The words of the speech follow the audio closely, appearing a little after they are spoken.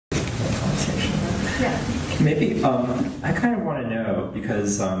Yeah. Maybe, I kind of want to know,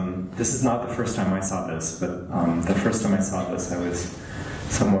 because this is not the first time I saw this, but the first time I saw this I was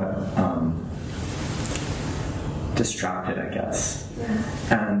somewhat distracted, I guess.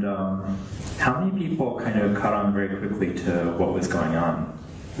 Yeah. And how many people kind of caught on very quickly to what was going on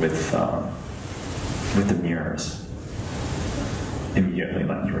with the mirrors? Immediately,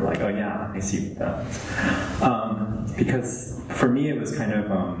 like you were like, oh yeah, I see that. Because for me it was kind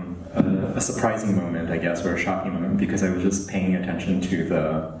of a surprising moment, I guess, or a shocking moment, because I was just paying attention to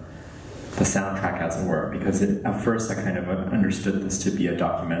the soundtrack, as it were, because at first I kind of understood this to be a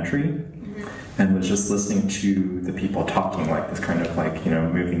documentary, and was just listening to the people talking, like this kind of like, you know,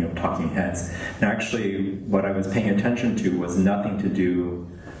 moving of talking heads. And actually what I was paying attention to was nothing to do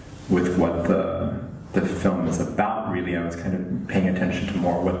with what the film was about, really. I was kind of paying attention to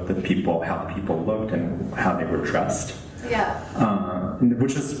more what how the people looked and how they were dressed. Yeah.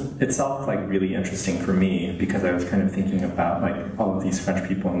 Which is itself like really interesting for me, because I was kind of thinking about like all of these French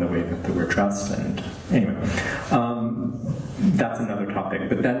people and the way that they were dressed. And anyway, that's another topic.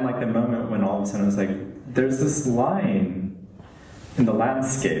 But then like the moment when all of a sudden I was like, there's this line in the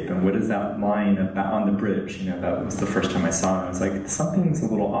landscape, and what is that line about on the bridge? You know, that was the first time I saw it. I was like, something's a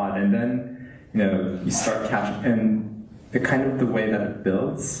little odd. And then, you know, you start catching, and the kind of the way that it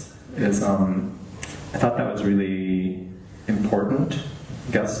builds is, I thought that was really important,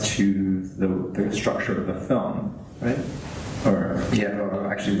 I guess, to the structure of the film, right? Or yeah, no,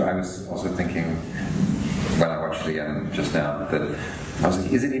 actually, I was also thinking when I watched it again just now that I was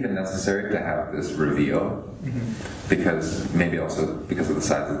like, is it even necessary to have this reveal? Because maybe also because of the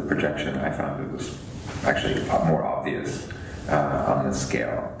size of the projection, I found it was actually a lot more obvious on the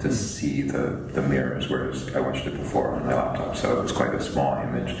scale to see the mirrors, whereas I watched it before on my laptop, so it was quite a small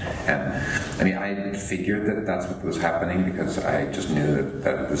image. And I mean, I figured that that's what was happening because I just knew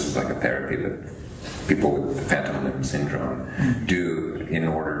that this is like a therapy that people with phantom limb syndrome do in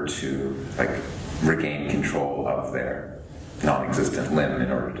order to like regain control of their non-existent limb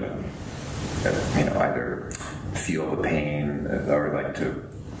in order to, you know, either feel the pain or like to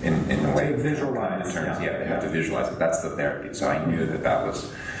in a way visualize. They have to visualize it. That's the therapy. So I knew that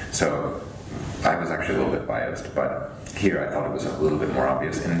was. So I was actually a little bit biased, but here I thought it was a little bit more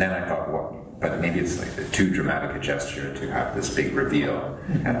obvious. And then I thought, well, but maybe it's like too dramatic a gesture to have this big reveal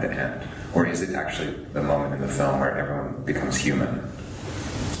at the end, or is it actually the moment in the film where everyone becomes human?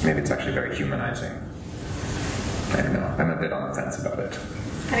 Maybe it's actually very humanizing. I don't know. I'm a bit on the fence about it.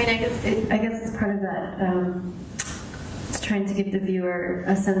 I mean, I guess it's part of that. It's trying to give the viewer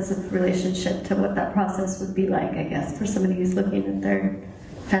a sense of relationship to what that process would be like, I guess, for somebody who's looking at their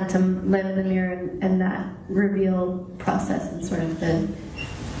phantom limb in the mirror and that reveal process and sort of the,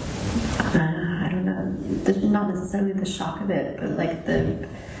 I don't know, not necessarily the shock of it, but like the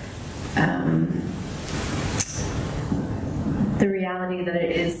reality that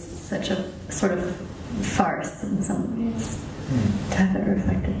it is such a sort of farce in some ways, to have it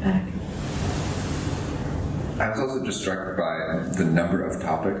reflected back. I was also just struck by the number of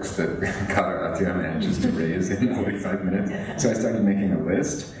topics that Kader Attia manages to raise in 45 minutes. So I started making a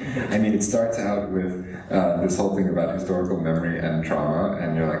list. I mean, it starts out with this whole thing about historical memory and trauma,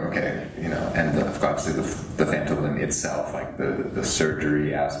 and you're like, okay, you know, and obviously the phantom limb itself, like the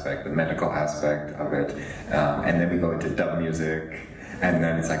surgery aspect, the medical aspect of it, and then we go into dub music. And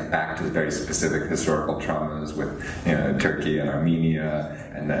then it's like back to very specific historical traumas with, you know, Turkey and Armenia,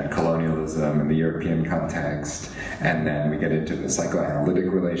 and then colonialism in the European context. And then we get into the psychoanalytic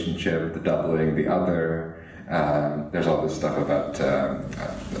relationship, the doubling, the other. There's all this stuff about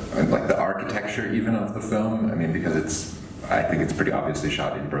like the architecture even of the film. I mean, because I think it's pretty obviously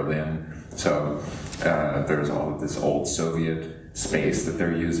shot in Berlin. So there's all of this old Soviet space that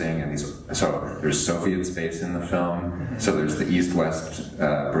they're using, and so there's Soviet space in the film. So there's the East-West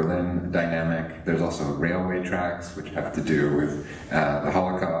Berlin dynamic. There's also railway tracks, which have to do with the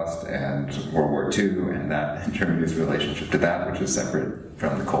Holocaust and World War II, and that Germany's relationship to that, which is separate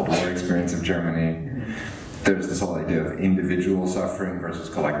from the Cold War experience of Germany. There's this whole idea of individual suffering versus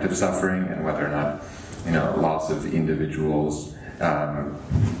collective suffering, and whether or not, you know, loss of individuals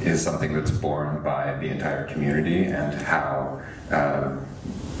is something that's borne by the entire community, and how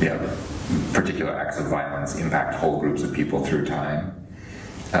particular acts of violence impact whole groups of people through time.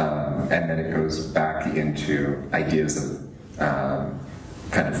 And then it goes back into ideas of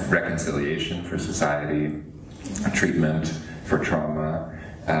kind of reconciliation for society, treatment for trauma.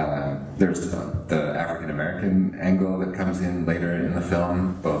 There's the African-American angle that comes in later in the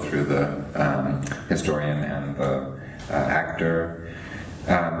film, both through the historian and the actor.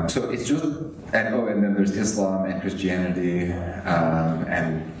 So it's just, and then there's Islam and Christianity,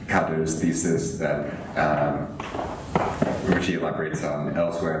 and Kader's thesis that, which he elaborates on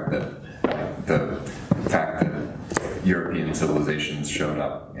elsewhere, that the fact that European civilizations showed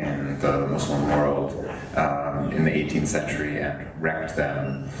up in the Muslim world in the 18th century and wrecked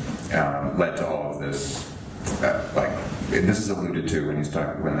them led to all of this. This is alluded to when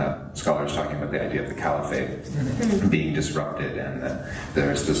the scholar is talking about the idea of the caliphate being disrupted, and that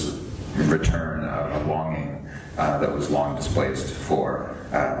there's this return of a longing that was long displaced for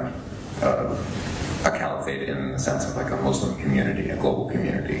a caliphate in the sense of like a Muslim community, a global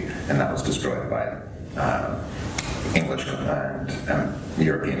community, and that was destroyed by English and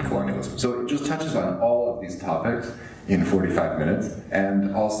European colonialism. So it just touches on all of these topics in 45 minutes,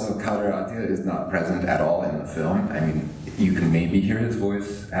 and also Kader Attia is not present at all in the film. I mean, you can maybe hear his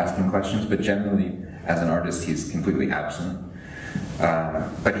voice asking questions, but generally, as an artist, he's completely absent.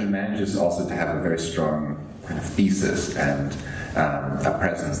 But he manages also to have a very strong kind of thesis and a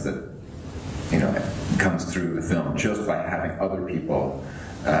presence that, you know, comes through the film just by having other people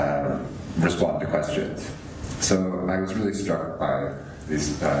respond to questions. So I was really struck by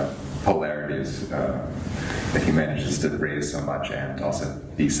these polarities that he manages to raise so much and also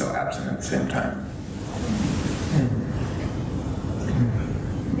be so absent at the same time.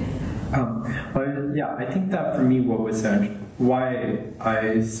 Well, yeah, I think that for me, why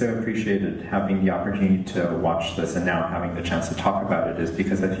I so appreciated having the opportunity to watch this and now having the chance to talk about it is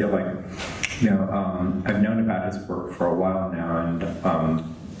because I feel like, you know, I've known about his work for a while now, and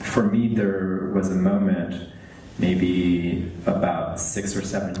for me there was a moment maybe about 6 or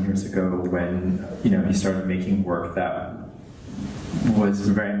 7 years ago when, you know, he started making work that was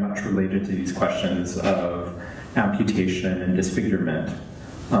very much related to these questions of amputation and disfigurement.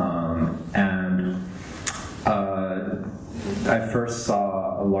 I first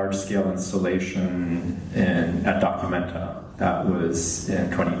saw a large-scale installation at Documenta that was in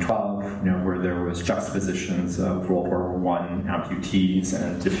 2012, you know, where there was juxtapositions of World War I amputees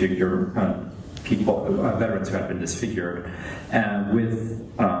and veterans who had been disfigured, and with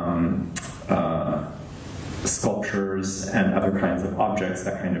sculptures and other kinds of objects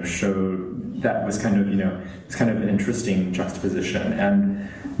that kind of showed, that was kind of, you know, it's kind of an interesting juxtaposition. And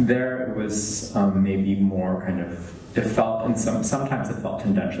there it was maybe more kind of, it felt, and sometimes it felt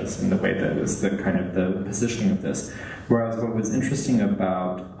tendentious in the way that it was the kind of the positioning of this. Whereas what was interesting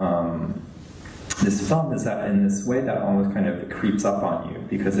about this film is that in this way that almost kind of creeps up on you,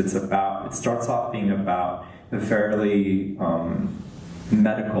 because it starts off being about a fairly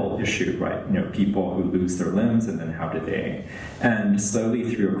medical issue, right? You know, people who lose their limbs, and then how do they? And slowly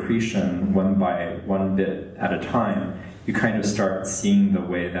through accretion, one bit at a time, you kind of start seeing the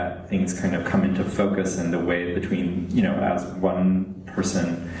way that things kind of come into focus, and the way between, you know, as one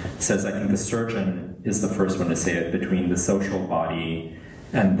person says, I think the surgeon is the first one to say it, between the social body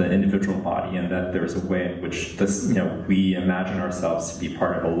and the individual body, and that there's a way in which this, you know, we imagine ourselves to be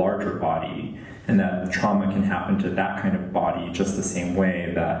part of a larger body, and that trauma can happen to that kind of body just the same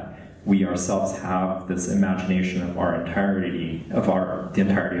way that we ourselves have this imagination of the entirety of our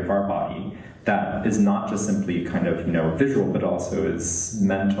body that is not just simply kind of, you know, visual, but also is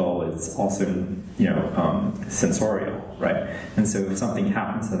mental, it's also, you know, sensorial, right? And so if something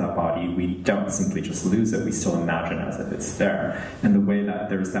happens to that body, we don't simply just lose it, we still imagine as if it's there. And the way that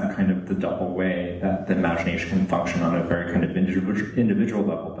there's that kind of the double way that the imagination can function on a very kind of individual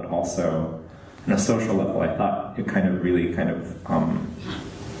level, but also on a social level, I thought it kind of really kind of,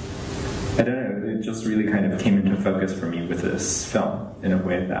 I don't know, it just really kind of came into focus for me with this film in a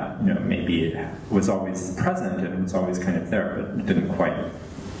way that, you know, maybe it was always present and it was always kind of there, but it didn't quite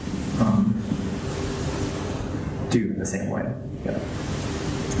do the same way. Yeah.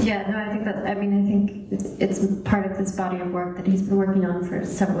 Yeah, no, I think it's part of this body of work that he's been working on for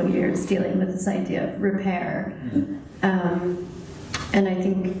several years, dealing with this idea of repair. And I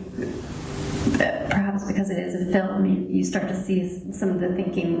think perhaps because it is a film, you start to see some of the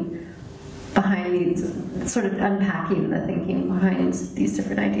thinking behind these, sort of unpacking the thinking behind these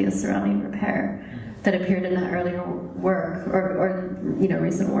different ideas surrounding repair that appeared in that earlier work, or you know,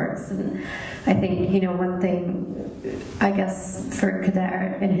 recent works. And I think, you know, one thing, I guess, for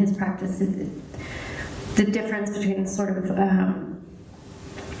Kader in his practice is the difference between sort of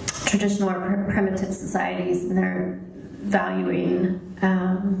traditional or primitive societies and their valuing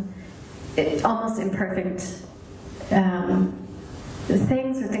almost imperfect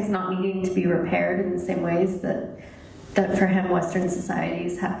things, or things not needing to be repaired in the same ways that for him Western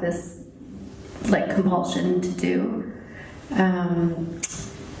societies have this like compulsion to do.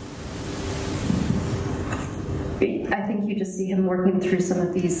 I think you just see him working through some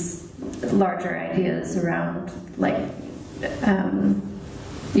of these larger ideas around like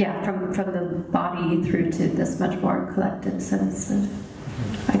yeah, from the body through to this much more collected sense of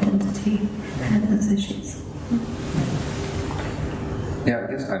identity and those issues. Yeah,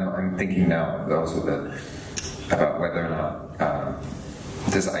 I guess I'm thinking now also that about whether or not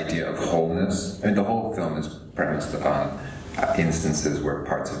this idea of wholeness. I mean, the whole film is premised on instances where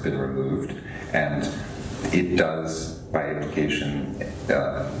parts have been removed, and it does, by implication,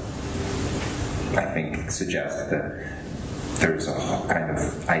 I think, suggest that there's a kind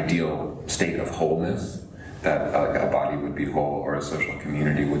of ideal state of wholeness, that like a body would be whole or a social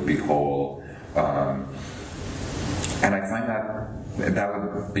community would be whole, and I find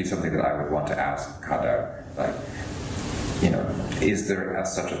that would be something that I would want to ask Kader, like, you know, is there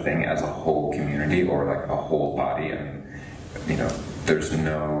such a thing as a whole community or like a whole body? I mean, you know, there's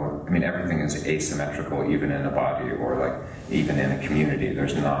no, I mean, everything is asymmetrical even in a body or like even in a community.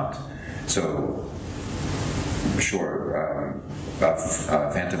 There's not. So, sure,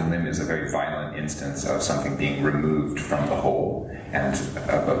 a phantom limb is a very violent instance of something being removed from the whole and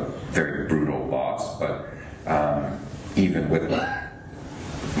of a very brutal loss, but even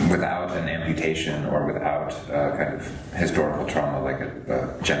without an amputation or without kind of historical trauma like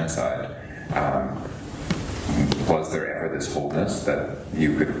a genocide, was there ever this wholeness that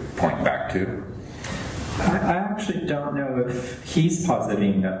you could point back to? I actually don't know if he's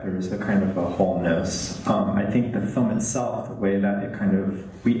positing that there's a kind of a wholeness. I think the film itself, the way that it kind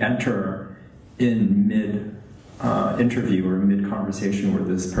of, we enter in mid-interview or mid-conversation where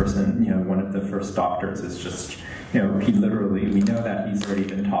this person, you know, one of the first doctors is just, you know, he literally, we know that he's already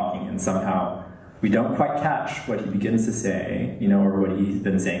been talking and somehow we don't quite catch what he begins to say, you know, or what he's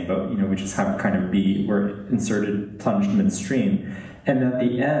been saying, but, you know, we just have kind of we're inserted, plunged midstream. And at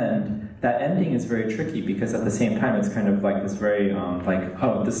the end, that ending is very tricky because at the same time it's kind of like this very, like,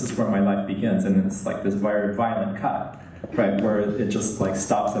 oh, this is where my life begins, and it's like this very violent cut, right, where it just like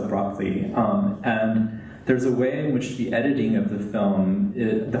stops abruptly. And there's a way in which the editing of the film,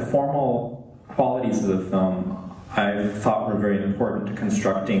 the formal qualities of the film, I thought were very important to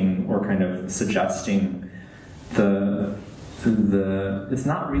constructing or kind of suggesting it's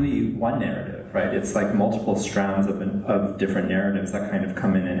not really one narrative, right? It's like multiple strands of different narratives that kind of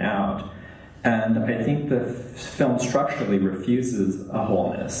come in and out. And I think the film structurally refuses a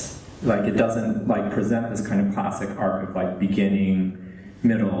wholeness. Like it doesn't like present this kind of classic arc of like beginning,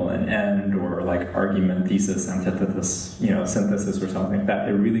 middle, and end, or like argument, thesis, antithesis, you know, synthesis or something like that.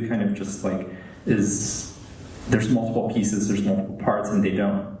 It really kind of just like is, there's multiple pieces, there's multiple parts, and they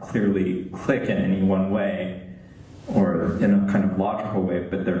don't clearly click in any one way or in a kind of logical way,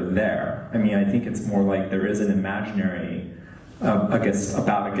 but they're there. I mean, I think it's more like there is an imaginary, about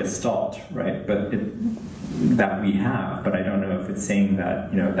a gestalt, right? But that we have, but I don't know if it's saying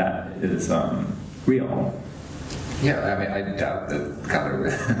that, you know, that is real. Yeah, I mean, I doubt that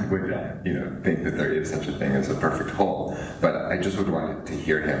Kader would you know, think that there is such a thing as a perfect whole, but I just would want to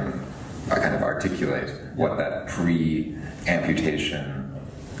hear him kind of articulate what that pre-amputation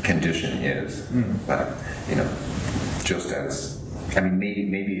condition is. You know, just as, I mean,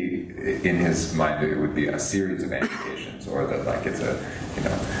 maybe in his mind it would be a series of amputations, or that like it's a, you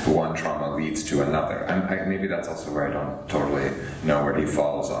know, one trauma leads to another. Maybe that's also where I don't totally know where he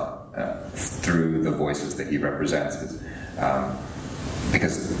falls on through the voices that he represents.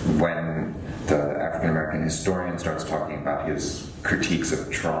 Because when the African American historian starts talking about his critiques of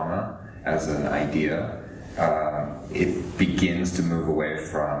trauma as an idea, it begins to move away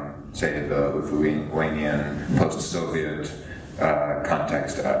from, say, the Lithuanian post-Soviet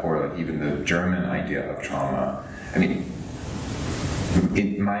context, or like even the German idea of trauma. I mean,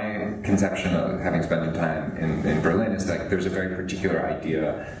 my conception of having spent time in Berlin is that there's a very particular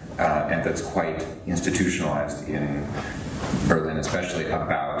idea, and that's quite institutionalized in Berlin especially,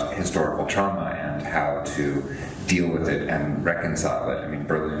 about historical trauma and how to deal with it and reconcile it. I mean,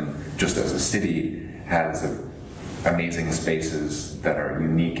 Berlin, just as a city, has amazing spaces that are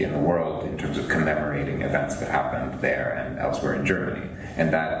unique in the world in terms of commemorating events that happened there and elsewhere in Germany.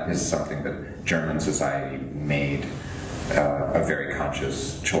 And that is something that German society made a very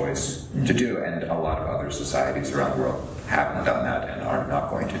conscious choice to do, and a lot of other societies around the world haven't done that and are not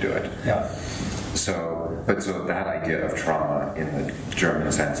going to do it. Yeah. So that idea of trauma in the German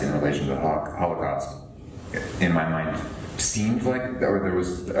sense in relation to the Holocaust, in my mind, seemed like, or there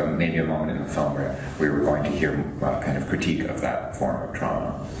was maybe a moment in the film where we were going to hear a kind of critique of that form of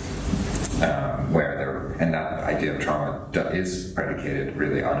trauma, and that idea of trauma is predicated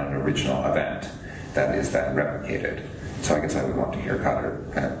really on an original event that is then replicated. So I guess I would want to hear Kader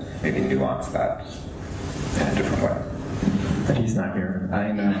kind of maybe nuance that in a different way. But he's not here.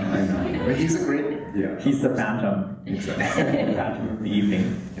 I know. But he's a great, yeah. He's the phantom. Exactly. The phantom of the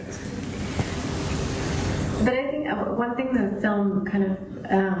evening. Yes. But I think one thing the film kind of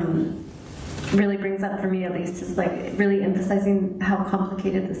really brings up for me, at least, is like really emphasizing how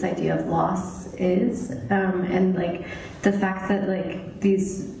complicated this idea of loss is, and like the fact that like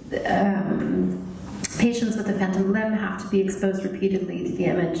these patients with a phantom limb have to be exposed repeatedly to the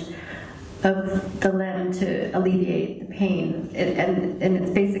image of the limb to alleviate the pain, and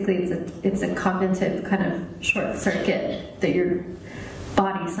it's basically it's a cognitive kind of short circuit that your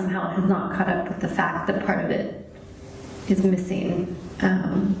body somehow has not caught up with the fact that part of it is missing.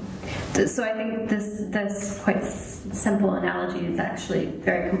 So I think this quite simple analogy is actually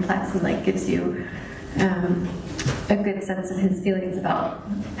very complex and like gives you a good sense of his feelings about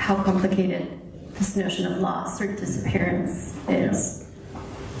how complicated this notion of loss or disappearance is.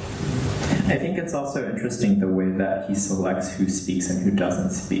 I think it's also interesting the way that he selects who speaks and who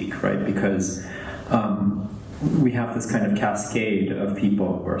doesn't speak, right? Because we have this kind of cascade of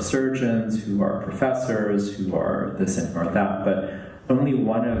people who are surgeons, who are professors, who are this and or that, but only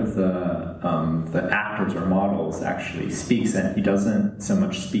one of the actors or models actually speaks, and he doesn't so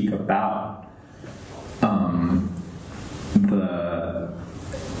much speak about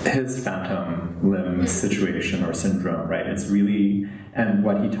his phantom limb situation or syndrome, right? It's really, and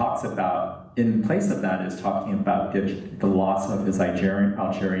what he talks about in place of that is talking about the loss of his Algerian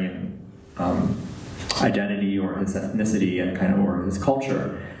identity or his ethnicity and kind of or his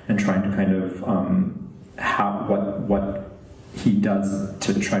culture, and trying to kind of what he does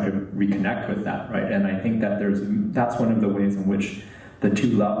to try to reconnect with that, right? And I think that that's one of the ways in which the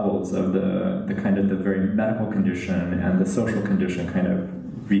two levels of the kind of the very medical condition and the social condition kind of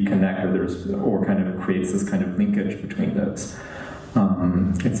reconnect, or kind of creates this kind of linkage between those.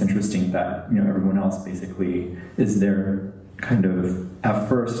 It's interesting that everyone else basically is there kind of at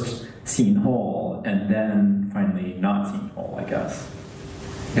first seen whole and then finally not seen whole, I guess.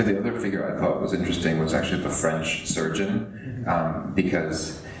 Yeah, the other figure I thought was interesting was actually the French surgeon,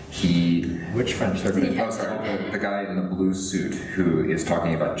 because he... Which French surgeon? Oh, sorry, the guy in the blue suit who is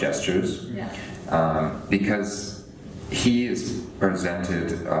talking about gestures. Yeah. Because he is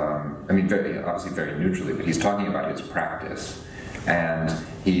presented, obviously very neutrally, but he's talking about his practice. And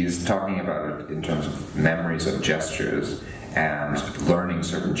he's talking about it in terms of memories of gestures and learning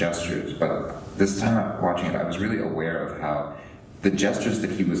certain gestures. But this time watching it, I was really aware of how the gestures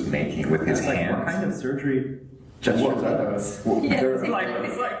that he was making with his hands. What kind of surgery gestures are those? Well,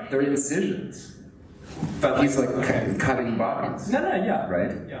 they're incisions. But he's like cutting bodies. No, yeah.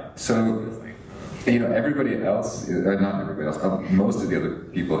 Right? Yeah. So, everybody else, not everybody else, most of the other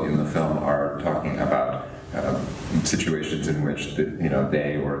people in the film are talking about situations in which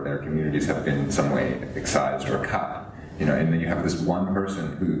they or their communities have been in some way excised or cut. And then you have this one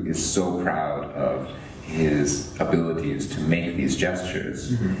person who is so proud of his abilities to make these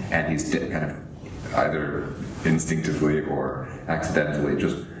gestures, and he's kind of either instinctively or accidentally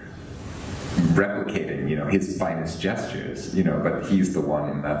just replicating, his finest gestures, but he's the one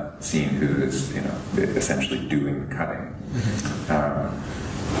in that scene who is, essentially doing the cutting.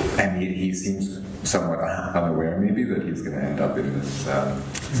 And he seems somewhat unaware, maybe, that he's going to end up in this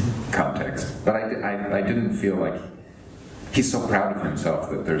context. But I didn't feel like he's so proud of himself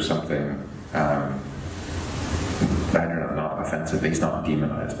that there's something, I don't know, not offensive. He's not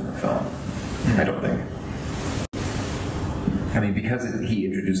demonized in the film, I don't think. I mean, because he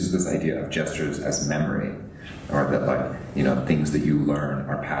introduces this idea of gestures as memory, or that, things that you learn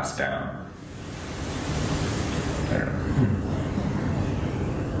are passed down. I don't know.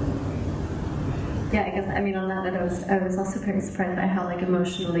 Yeah, I guess, on that note, I was also very surprised by how,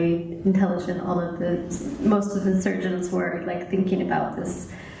 emotionally intelligent most of the surgeons were, thinking about this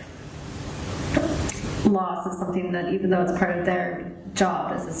loss as something that, even though it's part of their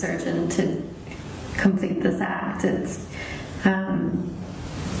job as a surgeon to complete this act, it's,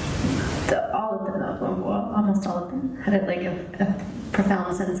 almost all of them had a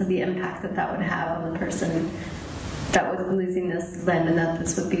profound sense of the impact that would have on the person that was losing this limb, and that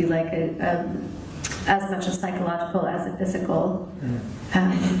this would be as much a psychological as a physical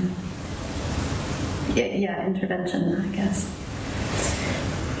intervention, I guess.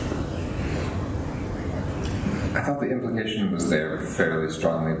 I thought the implication was there fairly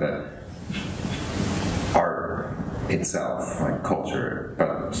strongly that art itself, culture,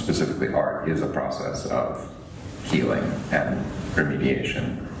 but specifically art, is a process of healing and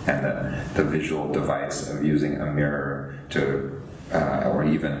remediation, and that the visual device of using a mirror to, or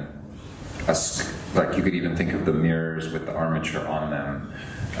even you could even think of the mirrors with the armature on them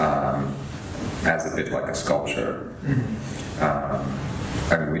as a bit like a sculpture.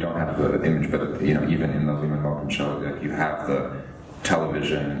 I mean, we don't have the image, but even in the Lehman Welcome show, like, you have the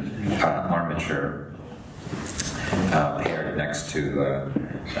television armature paired next to the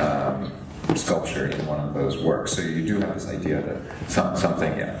sculpture in one of those works. So you do have this idea that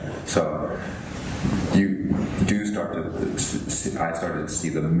something, So you do start to see, I started to see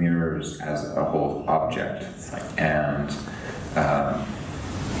the mirrors as a whole object, and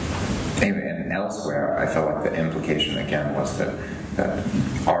and elsewhere, I felt like the implication again was that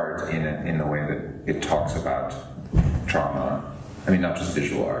art, in the way that it talks about trauma, I mean, not just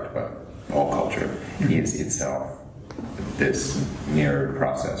visual art, but all culture, is itself this mirrored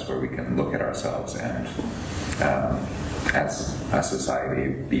process where we can look at ourselves and, as a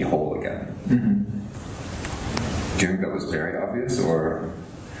society, be whole again. Do you think that was very obvious, or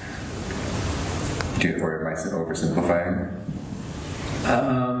am I oversimplifying?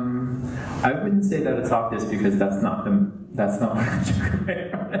 I wouldn't say that it's obvious, because that's not what I took away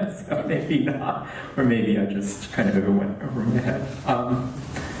from it. So maybe not, or maybe I just kind of went over my head.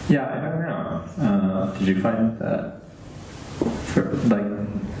 Yeah, I don't know. Did you find that?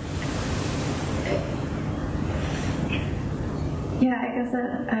 Yeah, I guess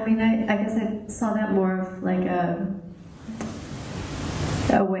I guess I saw that more of like a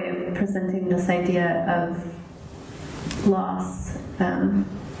way of presenting this idea of loss.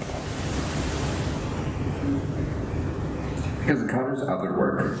 Because Kader's other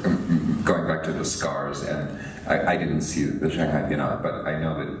work, going back to the scars, and I didn't see the Shanghai Biennale, but I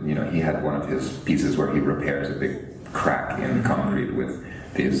know that he had one of his pieces where he repairs a big crack in concrete with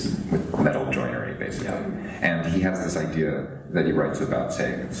metal joinery, basically. And he has this idea that he writes about,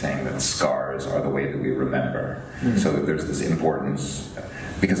 saying that scars are the way that we remember. So that there's this importance,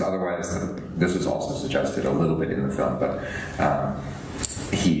 because otherwise, this is also suggested a little bit in the film, but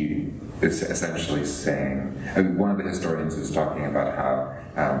he is essentially saying, one of the historians is talking about how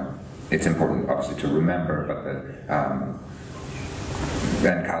it's important, obviously, to remember, but that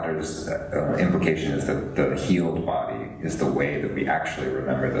Van Kader's implication is that the healed body is the way that we actually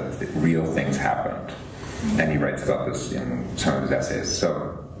remember that real things happened. And he writes about this in some of his essays.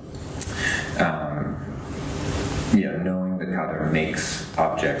 So, knowing that Kader makes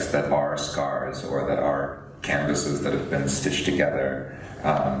objects that are scars or that are canvases that have been stitched together,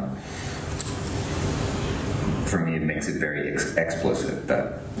 for me, it makes it very explicit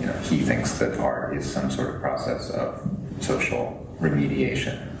that he thinks that art is some sort of process of social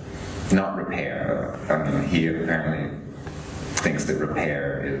remediation, not repair. I mean, he apparently thinks that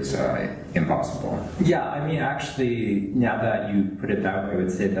repair is impossible. Yeah, I mean, actually, now that you put it that way, I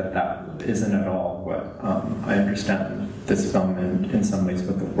would say that isn't at all what I understand this film and in some ways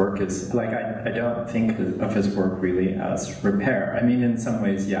what the work is. Like, I don't think of his work really as repair. I mean, in some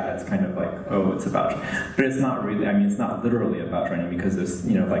ways, yeah, it's kind of like, oh, it's about, but it's not really, I mean, it's not literally about training, because there's,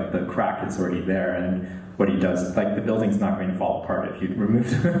 like the crack is already there, and what he does, like the building's not going to fall apart if you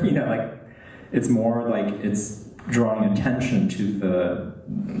remove them, like, it's more like it's drawing attention to the,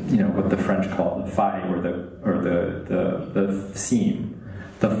 what the French call the faille, or the seam,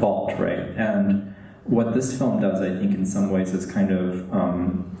 the fault, right? And what this film does, I think, in some ways, is kind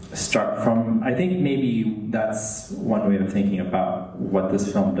of start from, I think maybe that's one way of thinking about what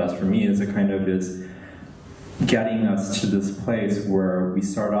this film does for me, is it kind of is getting us to this place where we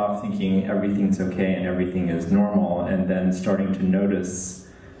start off thinking everything's okay and everything is normal, and then starting to notice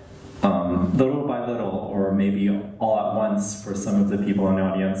little by little, or maybe all at once for some of the people in the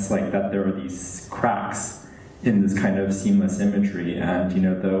audience, like that there are these cracks in this kind of seamless imagery, and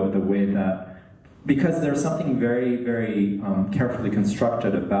the way that, because there's something very, very carefully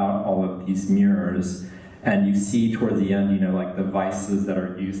constructed about all of these mirrors, and you see towards the end, like the vices that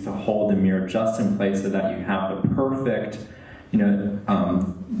are used to hold the mirror just in place so that you have the perfect,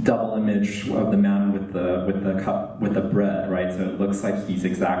 double image of the man with the cup with the bread, right? So it looks like he's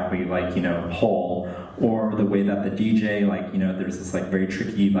exactly like whole, or the way that the DJ, like there's this like very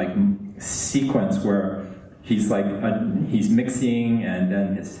tricky like sequence where he's like he's mixing, and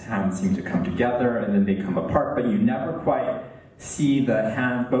then his hands seem to come together, and then they come apart, but you never quite see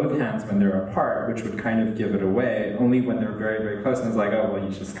both hands when they're apart, which would kind of give it away, only when they're very, very close, and it's like, oh, well,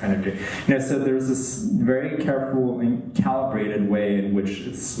 you just kind of do. So there's this very careful and calibrated way in which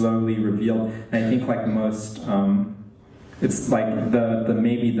it's slowly revealed, and I think like most, it's like the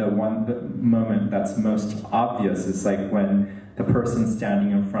moment that's most obvious is like when the person's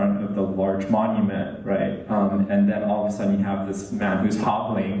standing in front of the large monument, right? And then all of a sudden you have this man who's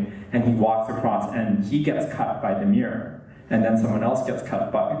hobbling, and he walks across, and he gets cut by the mirror. And then someone else gets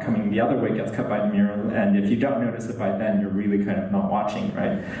cut by, coming the other way, gets cut by the mirror, and if you don't notice it by then, you're really kind of not watching,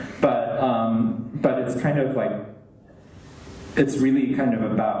 right? But it's kind of like, it's really kind of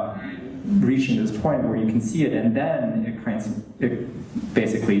about reaching this point where you can see it, and then it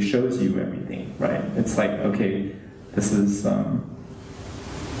basically shows you everything, right? It's like, okay, this is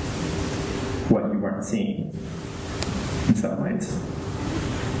what you weren't seeing in some ways.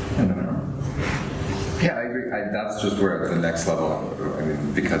 I don't know. Yeah, I agree. That's just where the next level, I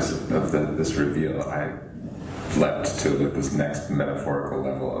mean, because of this reveal, I leapt to this next metaphorical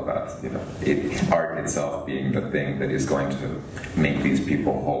level about, art itself being the thing that is going to make these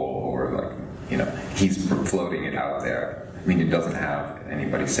people whole, or like, he's floating it out there. I mean, it doesn't have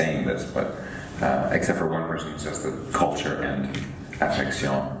anybody saying this, but except for one person who says the culture and affection.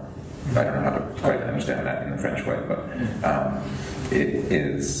 I don't know how to quite understand that in the French way, but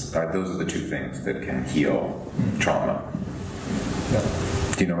those are the two things that can heal trauma. Yeah.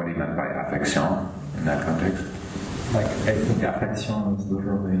 Do you know what he meant by affection in that context? Like, I think affection is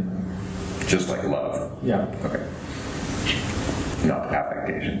literally... Just like love? Yeah. Okay. Not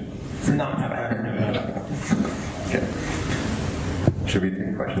affectation. Not affectation. Okay. Should we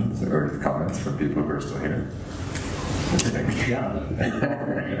take questions or comments from people who are still here? Yeah.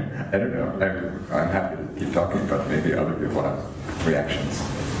 I don't know. I'm happy to keep talking, but maybe other people have reactions.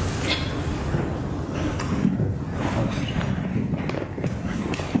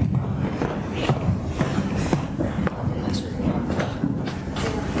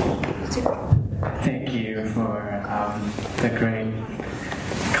 Thank you for the great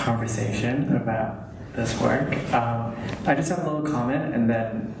conversation about this work. I just have a little comment, and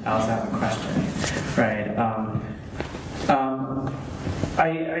then I also have a question. Right.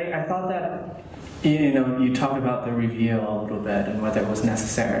 I thought that you talked about the reveal a little bit and whether it was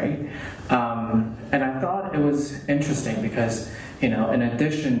necessary, and I thought it was interesting because in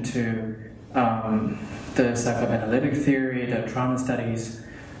addition to the psychoanalytic theory, the trauma studies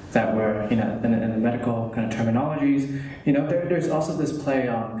that were in the medical kind of terminologies, there's also this play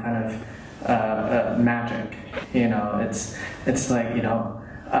on kind of magic. It's like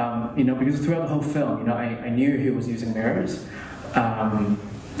because throughout the whole film, I knew he was using mirrors.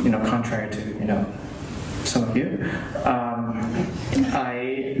 Contrary to some of you,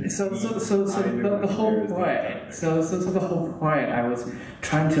 the whole point, I was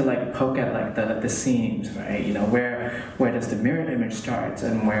trying to like poke at like the seams, right? Where does the mirror image start,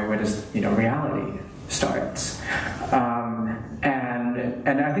 and where does reality starts, and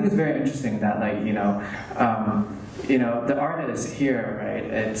I think it's very interesting that like the artist here, right?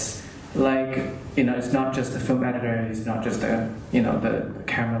 It's like it's not just the film editor. He's not just the the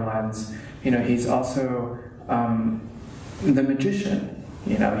camera lens. He's also the magician.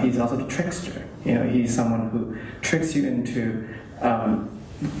 He's also the trickster. He's someone who tricks you into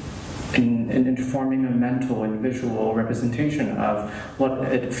into forming a mental and visual representation of what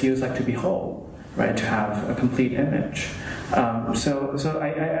it feels like to be whole, right? To have a complete image. So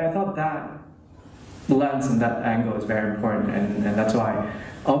I thought that lens and that angle is very important, and that's why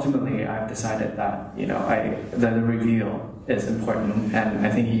ultimately I've decided that the reveal is important, and I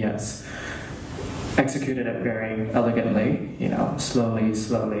think he has executed it very elegantly,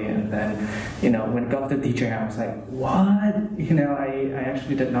 slowly, and then when it got to the DJ, I was like, what? I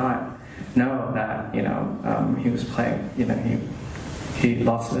actually did not know that he was playing, he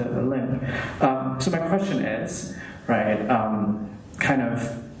lost a limb. So my question is, right, kind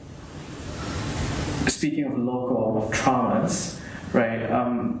of speaking of local traumas, right?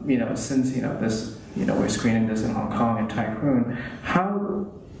 Since this, we're screening this in Hong Kong and Tai Kwun,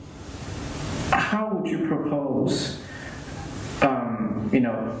 how would you propose,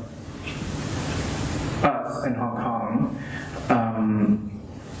 us in Hong Kong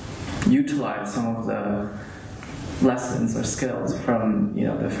utilize some of the lessons or skills from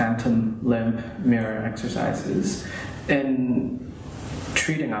the phantom limb mirror exercises in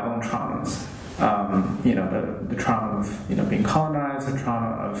treating our own traumas? The trauma of being colonized, the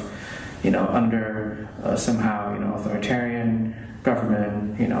trauma of under somehow authoritarian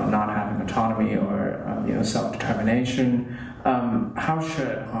government, not having autonomy or self-determination. How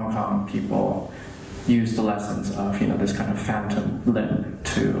should Hong Kong people use the lessons of this kind of phantom limb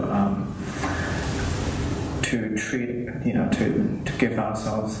to treat to give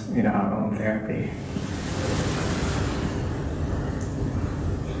ourselves our own therapy?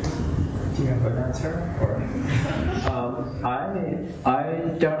 Do you have an answer? Or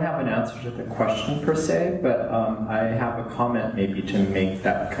I don't have an answer to the question per se, but I have a comment maybe to make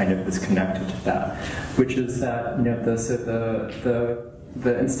that kind of is connected to that, which is that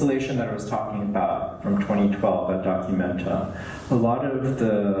the installation that I was talking about from 2012 at Documenta, a lot of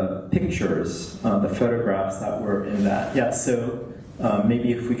the pictures, the photographs that were in that, yeah. So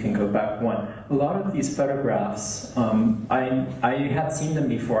maybe if we can go back one. A lot of these photographs, I had seen them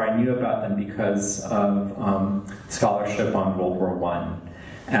before. I knew about them because of scholarship on World War I.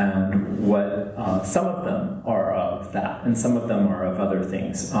 And what some of them are of that, and some of them are of other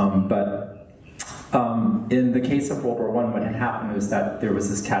things. In the case of World War I, what had happened was that there was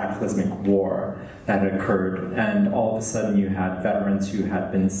this cataclysmic war that had occurred, and all of a sudden you had veterans who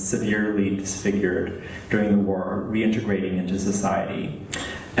had been severely disfigured during the war reintegrating into society.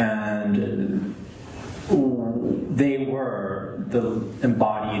 And they were the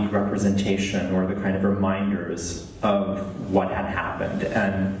embodied representation, or the kind of reminders of what had happened,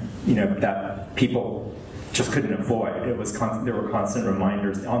 and that people just couldn't avoid. It was there were constant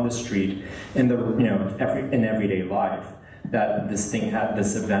reminders on the street, in in everyday life, that this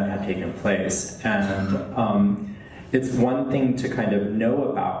event had taken place. And it's one thing to kind of know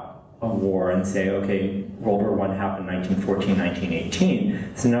about a war and say, okay, World War I happened 1914, 1918.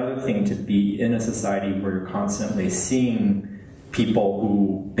 It's another thing to be in a society where you're constantly seeing people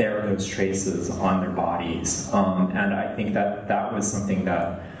who bear those traces on their bodies. And I think that that was something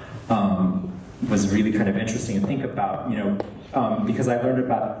that was really kind of interesting to think about, because I learned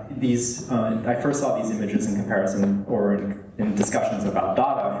about these, I first saw these images in comparison, or in discussions about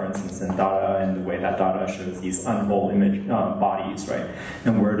Dada, for instance, and Dada and the way that Dada shows these unwhole bodies, right?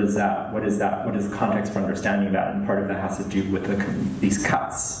 And what is the context for understanding that? And part of that has to do with these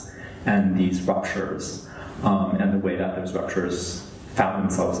cuts and these ruptures, and the way that those ruptures found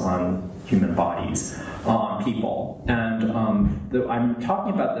themselves on human bodies, on people. And I'm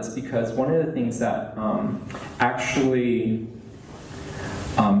talking about this because one of the things that actually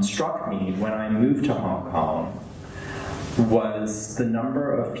struck me when I moved to Hong Kong was the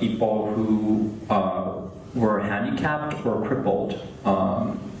number of people who were handicapped or crippled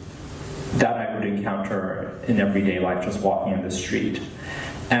that I would encounter in everyday life just walking on the street.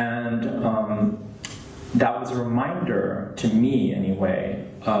 And that was a reminder to me, anyway,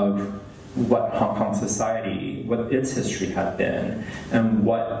 of what Hong Kong society, what its history had been, and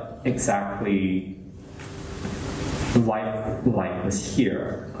what exactly life was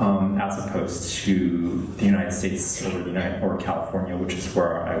here, as opposed to the United States or California, which is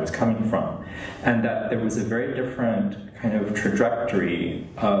where I was coming from. And that there was a very different kind of trajectory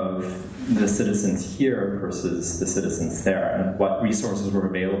of the citizens here versus the citizens there, and what resources were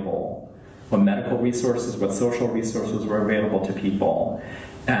available, what medical resources, what social resources were available to people.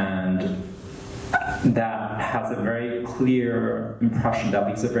 And that has a very clear impression, that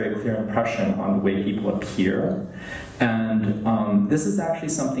leaves a very clear impression on the way people appear. And this is actually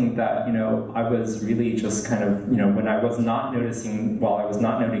something that, I was really just kind of, when I was not noticing, while I was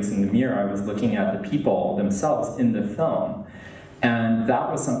not noticing the mirror, I was looking at the people themselves in the film. And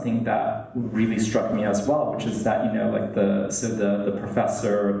that was something that really struck me as well, which is that, the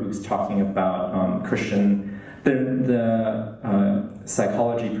professor who's talking about Christian, the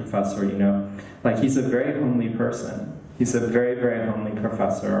psychology professor, he's a very homely person. He's a very, very homely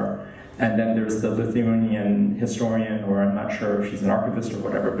professor. And then there's the Lithuanian historian, or I'm not sure if she's an archivist or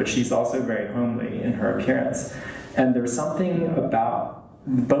whatever, but she's also very homely in her appearance. And there's something about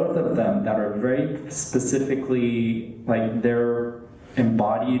both of them that are very specifically, they're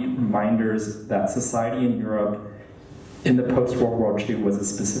embodied reminders that society in Europe in the post-World War II was a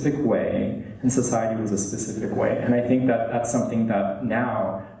specific way, and society was a specific way. And I think that that's something that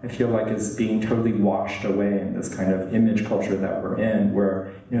now I feel like is being totally washed away in this kind of image culture that we're in,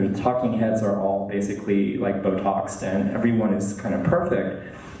 where the talking heads are all basically Botoxed and everyone is kind of perfect.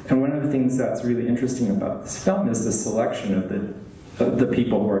 And one of the things that's really interesting about this film is the selection of the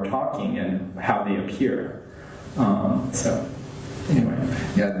people who are talking and how they appear. So, anyway.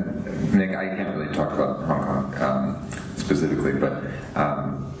 Yeah, Nick, I can't really talk about Hong Kong specifically, but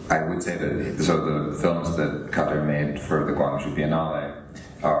I would say that, the films that Kader made for the Guangzhou Biennale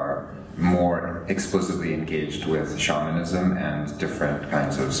are more explicitly engaged with shamanism and different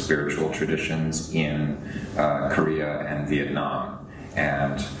kinds of spiritual traditions in Korea and Vietnam,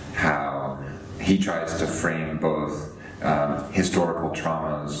 and how he tries to frame both historical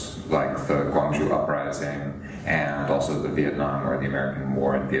traumas like the Guangzhou uprising and also the Vietnam or the American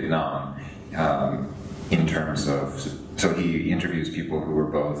War in Vietnam, in terms of, so he interviews people who were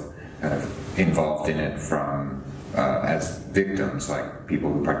both kind of involved in it from as victims, like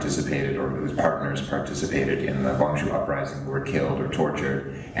people who participated or whose partners participated in the Guangzhou uprising, who were killed or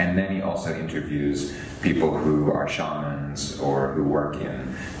tortured. And then he also interviews people who are shamans or who work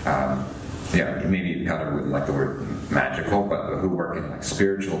in maybe Kader wouldn't like the word magical, but who work in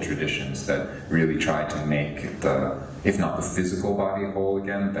spiritual traditions that really try to make if not the physical body whole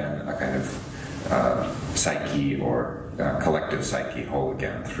again, then a kind of psyche or collective psyche whole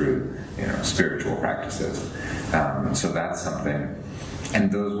again through spiritual practices. So that's something,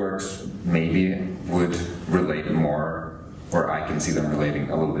 and those works maybe would relate more, or I can see them relating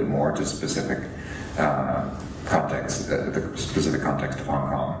a little bit more to specific context, the specific context of Hong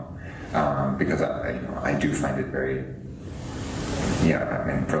Kong, because I do find it very,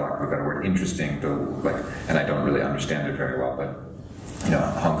 for lack of a better word, interesting, though, and I don't really understand it very well, but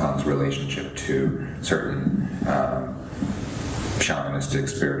Hong Kong's relationship to certain shamanistic,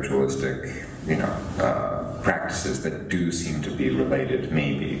 spiritualistic, practices that do seem to be related,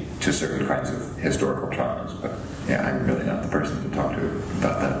 maybe, to certain kinds of historical traumas. But I'm really not the person to talk to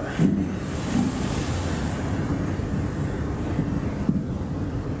about that.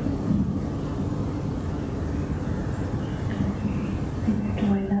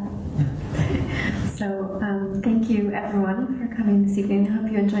 So thank you everyone for coming this evening. I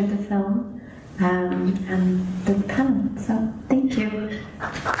hope you enjoyed the film and the panel. So thank you.